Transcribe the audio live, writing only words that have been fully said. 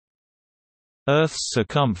Earth's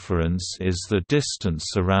circumference is the distance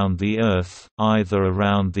around the Earth, either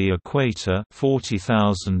around the equator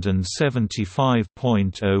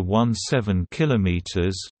 40,075.017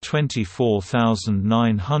 km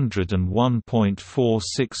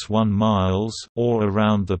 (24,901.461 miles), or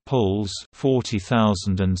around the poles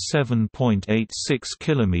 40,007.86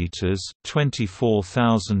 km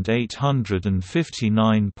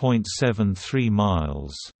 (24,859.73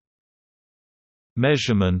 miles).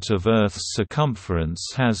 Measurement of Earth's circumference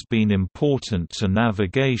has been important to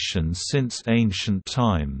navigation since ancient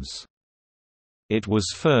times. It was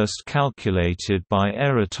first calculated by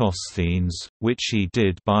Eratosthenes, which he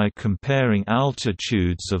did by comparing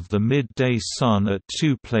altitudes of the midday sun at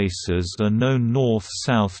two places a known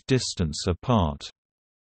north-south distance apart.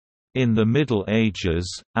 In the Middle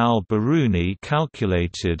Ages, al-Biruni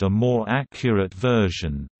calculated a more accurate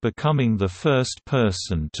version, becoming the first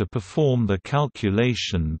person to perform the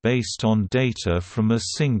calculation based on data from a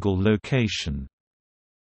single location.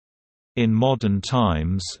 In modern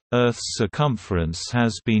times, Earth's circumference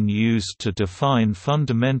has been used to define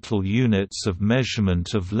fundamental units of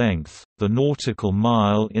measurement of length, the nautical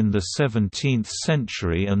mile in the 17th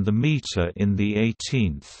century and the meter in the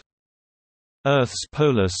 18th. Earth's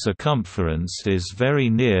polar circumference is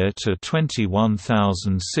very near to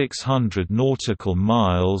 21,600 nautical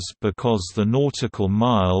miles because the nautical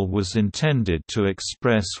mile was intended to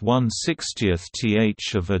express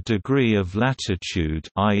 1/60th of a degree of latitude,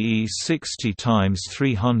 i.e. 60 times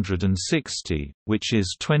 360, which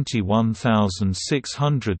is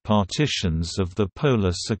 21,600 partitions of the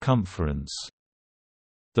polar circumference.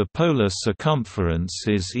 The polar circumference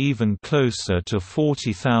is even closer to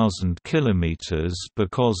 40,000 km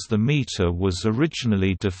because the meter was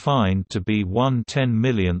originally defined to be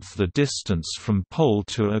 1/10,000,000th the distance from pole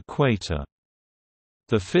to equator.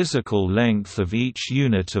 The physical length of each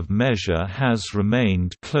unit of measure has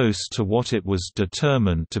remained close to what it was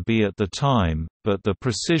determined to be at the time, but the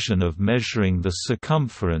precision of measuring the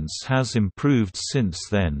circumference has improved since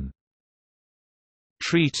then.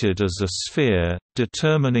 Treated as a sphere,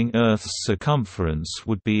 determining Earth's circumference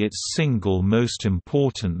would be its single most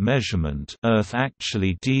important measurement. Earth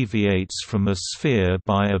actually deviates from a sphere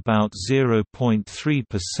by about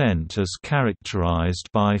 0.3% as characterized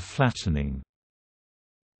by flattening.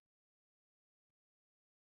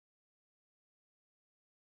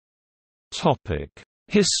 Topic: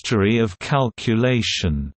 History of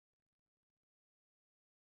calculation.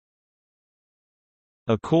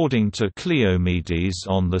 According to Cleomedes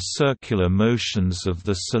on the circular motions of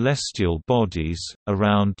the celestial bodies,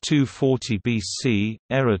 around 240 BC,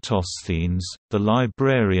 Eratosthenes, the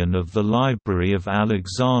librarian of the Library of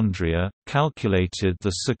Alexandria, calculated the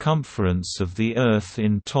circumference of the Earth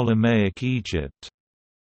in Ptolemaic Egypt.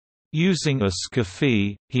 Using a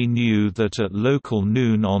scaphey, he knew that at local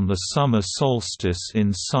noon on the summer solstice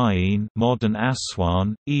in Syene, modern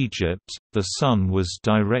Aswan, Egypt, the sun was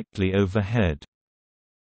directly overhead.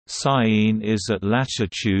 Syene is at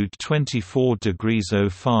latitude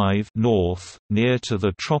 24°05' north, near to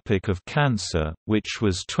the Tropic of Cancer, which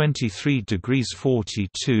was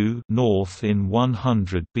 23°42' north in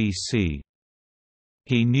 100 BC.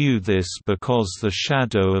 He knew this because the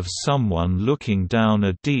shadow of someone looking down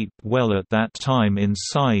a deep well at that time in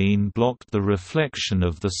Syene blocked the reflection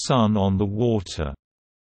of the sun on the water.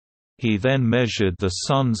 He then measured the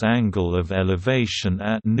sun's angle of elevation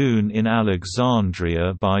at noon in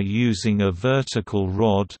Alexandria by using a vertical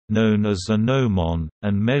rod, known as a gnomon,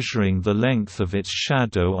 and measuring the length of its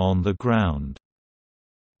shadow on the ground.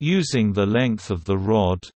 Using the length of the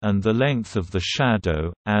rod, and the length of the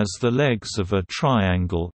shadow, as the legs of a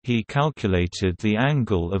triangle, he calculated the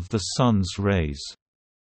angle of the sun's rays.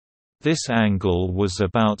 This angle was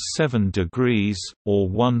about 7 degrees, or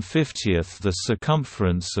 1/50th the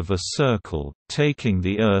circumference of a circle. Taking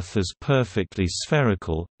the Earth as perfectly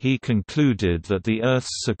spherical, he concluded that the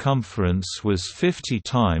Earth's circumference was 50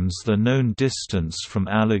 times the known distance from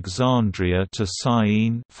Alexandria to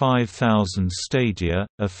Syene, 5,000 stadia,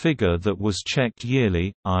 a figure that was checked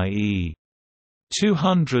yearly, i.e.,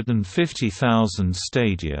 250,000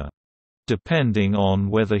 stadia. Depending on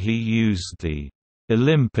whether he used the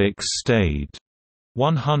Olympic stade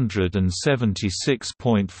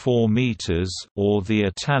 176.4 meters or the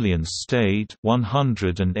Italian stade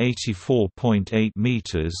 184.8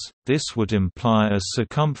 meters, this would imply a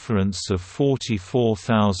circumference of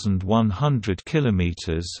 44,100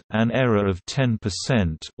 kilometers, an error of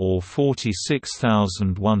 10%, or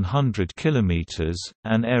 46,100 kilometers,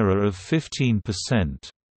 an error of 15%.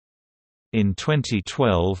 In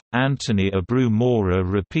 2012, Anthony Abreu-Mora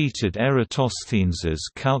repeated Eratosthenes's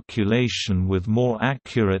calculation with more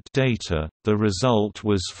accurate data. The result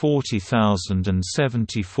was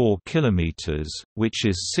 40,074 kilometers, which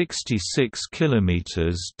is 66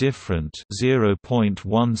 kilometers different,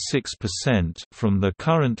 0.16%, from the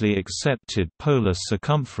currently accepted polar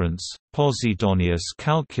circumference. Posidonius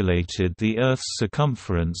calculated the Earth's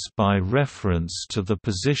circumference by reference to the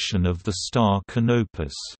position of the star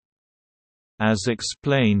Canopus. As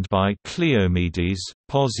explained by Cleomedes,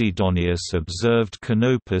 Posidonius observed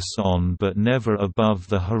Canopus on but never above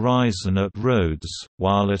the horizon at Rhodes,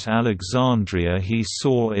 while at Alexandria he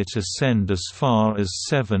saw it ascend as far as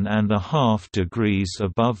 7.5 degrees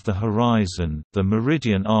above the horizon. The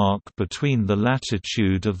meridian arc between the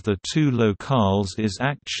latitude of the two locales is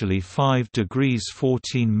actually 5 degrees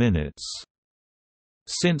 14 minutes.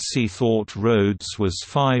 Since he thought Rhodes was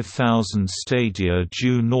 5,000 stadia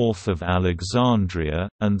due north of Alexandria,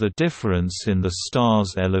 and the difference in the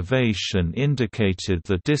star's elevation indicated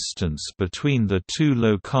the distance between the two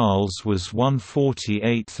locales was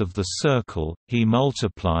 1/48 of the circle, he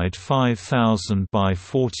multiplied 5,000 by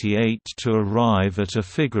 48 to arrive at a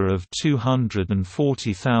figure of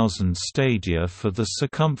 240,000 stadia for the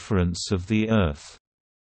circumference of the Earth.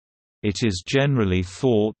 It is generally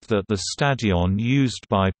thought that the stadion used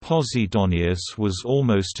by Posidonius was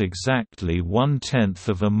almost exactly 1/10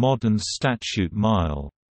 of a modern statute mile.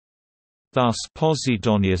 Thus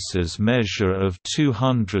Posidonius's measure of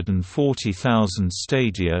 240,000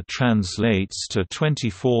 stadia translates to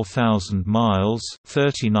 24,000 miles,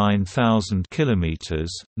 39,000 kilometers,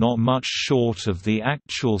 not much short of the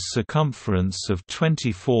actual circumference of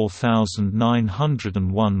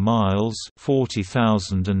 24,901 miles,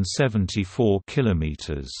 40,074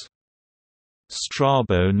 kilometers.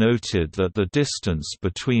 Strabo noted that the distance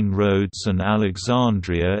between Rhodes and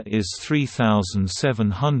Alexandria is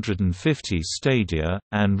 3,750 stadia,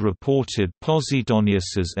 and reported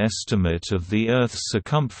Posidonius's estimate of the Earth's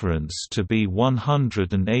circumference to be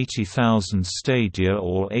 180,000 stadia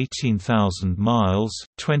or 18,000 miles,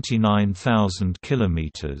 29,000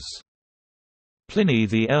 kilometers. Pliny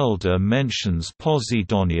the Elder mentions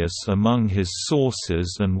Posidonius among his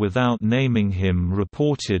sources and without naming him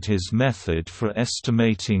reported his method for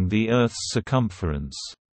estimating the Earth's circumference.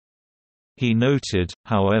 He noted,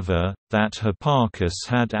 however, that Hipparchus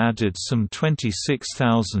had added some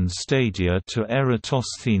 26,000 stadia to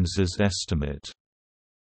Eratosthenes's estimate.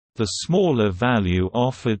 The smaller value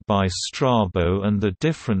offered by Strabo and the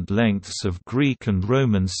different lengths of Greek and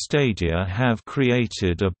Roman stadia have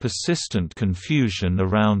created a persistent confusion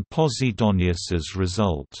around Posidonius's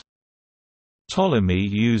result. Ptolemy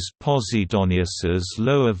used Posidonius's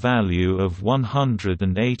lower value of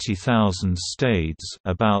 180,000 stades,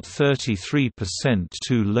 about 33%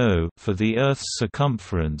 too low, for the Earth's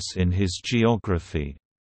circumference in his geography.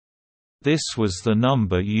 This was the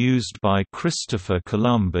number used by Christopher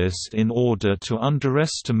Columbus in order to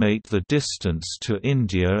underestimate the distance to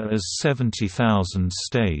India as 70,000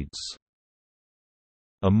 stades.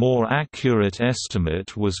 A more accurate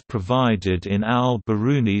estimate was provided in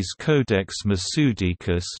al-Biruni's Codex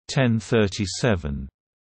Masudicus 1037.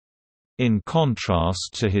 In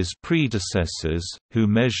contrast to his predecessors, who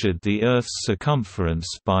measured the Earth's circumference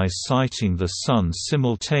by sighting the Sun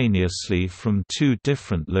simultaneously from two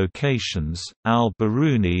different locations,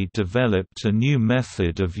 al-Biruni developed a new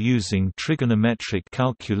method of using trigonometric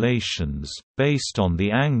calculations, based on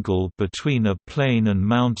the angle between a plain and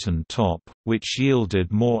mountain top, which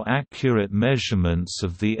yielded more accurate measurements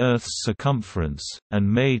of the Earth's circumference, and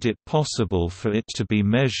made it possible for it to be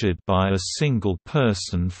measured by a single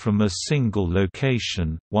person from a single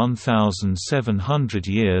location. 1,700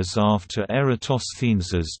 years after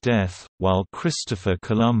Eratosthenes's death, while Christopher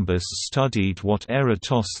Columbus studied what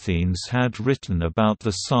Eratosthenes had written about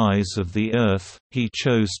the size of the Earth, he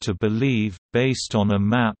chose to believe, based on a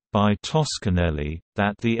map by Toscanelli,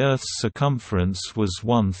 that the Earth's circumference was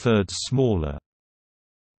 1/3 smaller.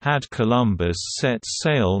 Had Columbus set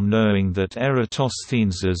sail knowing that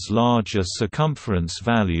Eratosthenes's larger circumference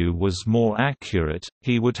value was more accurate,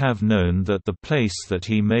 he would have known that the place that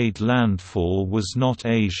he made landfall was not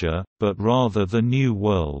Asia, but rather the New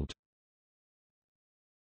World.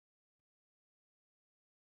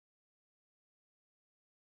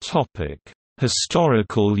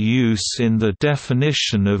 Historical use in the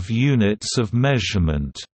definition of units of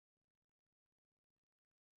measurement.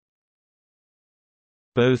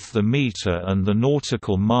 Both the meter and the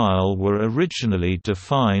nautical mile were originally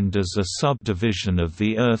defined as a subdivision of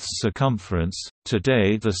the Earth's circumference.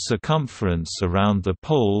 Today, the circumference around the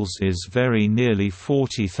poles is very nearly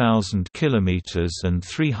 40,000 kilometers and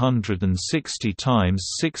 360 times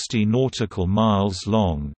 60 nautical miles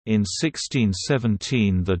long. In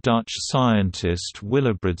 1617, the Dutch scientist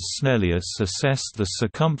Willebrord Snellius assessed the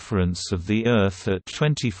circumference of the Earth at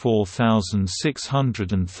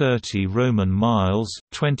 24,630 Roman miles,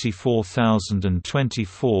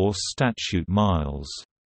 24,024 statute miles.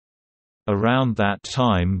 Around that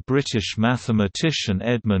time, British mathematician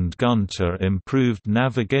Edmund Gunter improved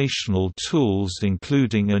navigational tools,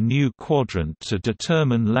 including a new quadrant to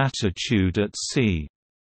determine latitude at sea.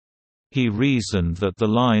 He reasoned that the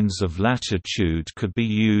lines of latitude could be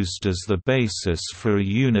used as the basis for a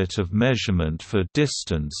unit of measurement for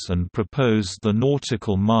distance and proposed the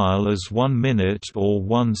nautical mile as 1 minute or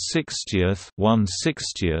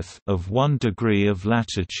 1/60th of 1 degree of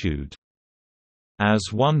latitude.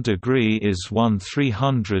 As 1 degree is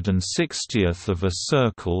 1/360th of a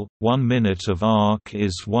circle, 1 minute of arc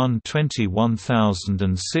is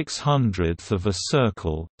 1/21,600th of a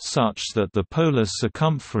circle, such that the polar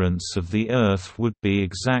circumference of the Earth would be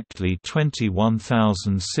exactly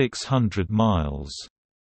 21,600 miles.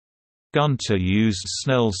 Gunter used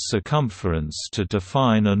Snell's circumference to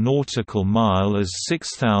define a nautical mile as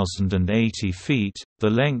 6,080 feet, the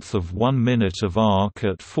length of 1 minute of arc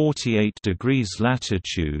at 48 degrees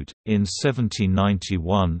latitude. In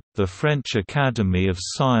 1791, the French Academy of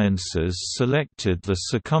Sciences selected the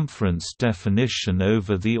circumference definition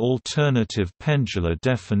over the alternative pendular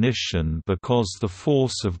definition because the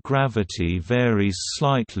force of gravity varies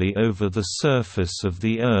slightly over the surface of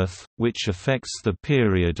the Earth, which affects the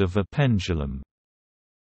period of a pendulum.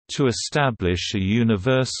 To establish a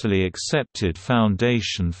universally accepted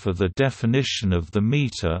foundation for the definition of the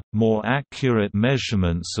meter, more accurate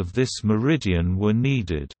measurements of this meridian were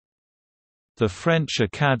needed. The French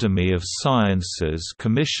Academy of Sciences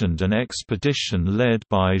commissioned an expedition led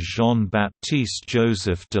by Jean-Baptiste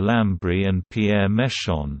Joseph Delambre and Pierre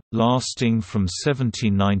Méchain, lasting from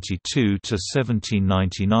 1792 to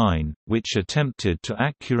 1799, which attempted to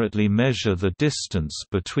accurately measure the distance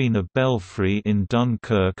between a belfry in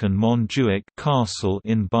Dunkirk and Montjuic Castle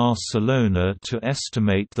in Barcelona to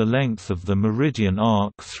estimate the length of the meridian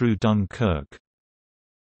arc through Dunkirk.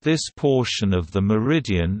 This portion of the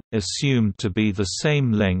meridian, assumed to be the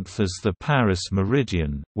same length as the Paris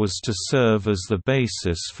meridian, was to serve as the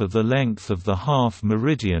basis for the length of the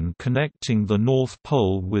half-meridian connecting the North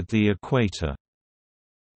Pole with the equator.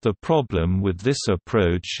 The problem with this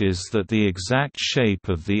approach is that the exact shape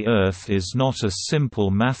of the Earth is not a simple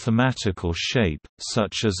mathematical shape,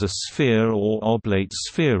 such as a sphere or oblate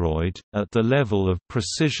spheroid, at the level of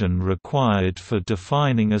precision required for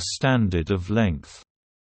defining a standard of length.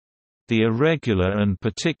 The irregular and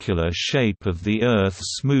particular shape of the Earth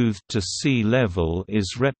smoothed to sea level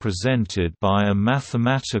is represented by a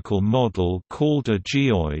mathematical model called a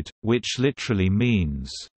geoid, which literally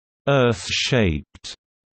means, "earth-shaped."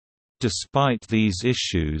 Despite these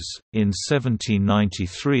issues, in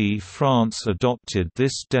 1793 France adopted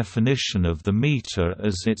this definition of the meter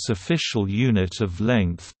as its official unit of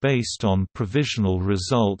length based on provisional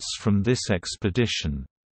results from this expedition.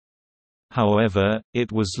 However,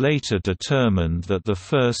 it was later determined that the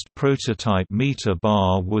first prototype meter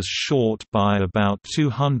bar was short by about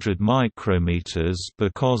 200 micrometers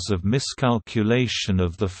because of miscalculation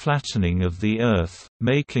of the flattening of the Earth,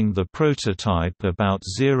 making the prototype about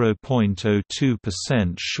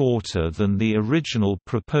 0.02% shorter than the original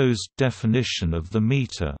proposed definition of the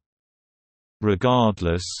meter.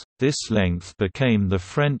 Regardless, this length became the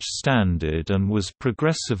French standard and was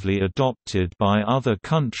progressively adopted by other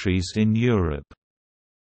countries in Europe.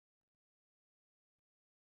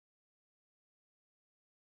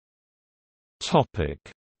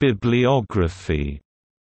 Bibliography.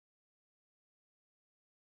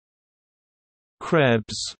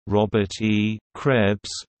 Krebs, Robert E.,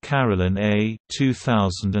 Krebs, Carolyn A.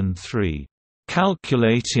 2003.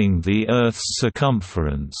 Calculating the Earth's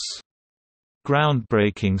Circumference.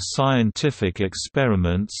 Groundbreaking Scientific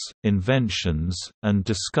Experiments, Inventions, and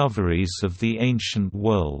Discoveries of the Ancient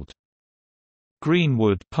World.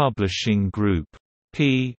 Greenwood Publishing Group.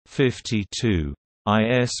 p. 52.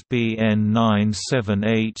 ISBN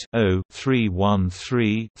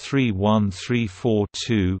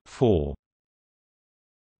 978-0-313-31342-4.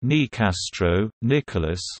 Nicastro,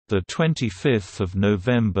 Nicholas. The 25th of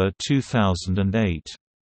November 2008.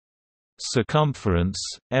 Circumference,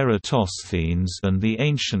 Eratosthenes and the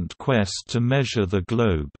Ancient Quest to Measure the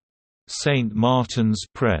Globe. St. Martin's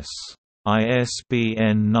Press.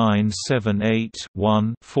 ISBN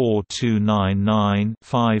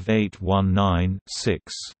 978-1-4299-5819-6.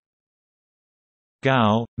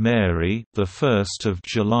 Gow, Mary, the 1st of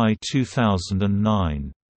July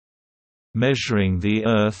 2009. Measuring the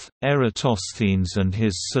Earth: Eratosthenes and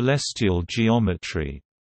His Celestial Geometry.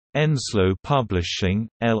 Enslow Publishing,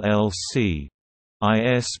 LLC.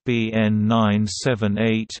 ISBN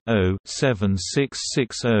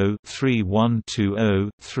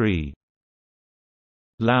 978-0-7660-3120-3.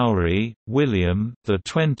 Lowry, William, the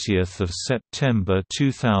 20th of September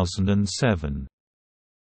 2007.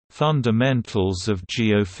 Fundamentals of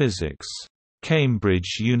Geophysics.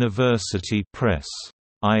 Cambridge University Press.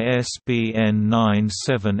 ISBN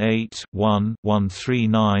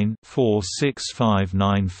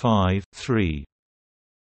 978-1-139-46595-3.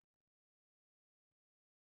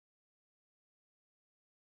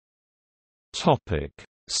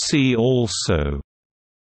 See also: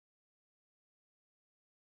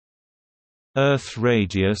 Earth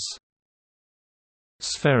radius,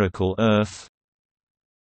 Spherical Earth,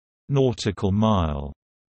 Nautical mile.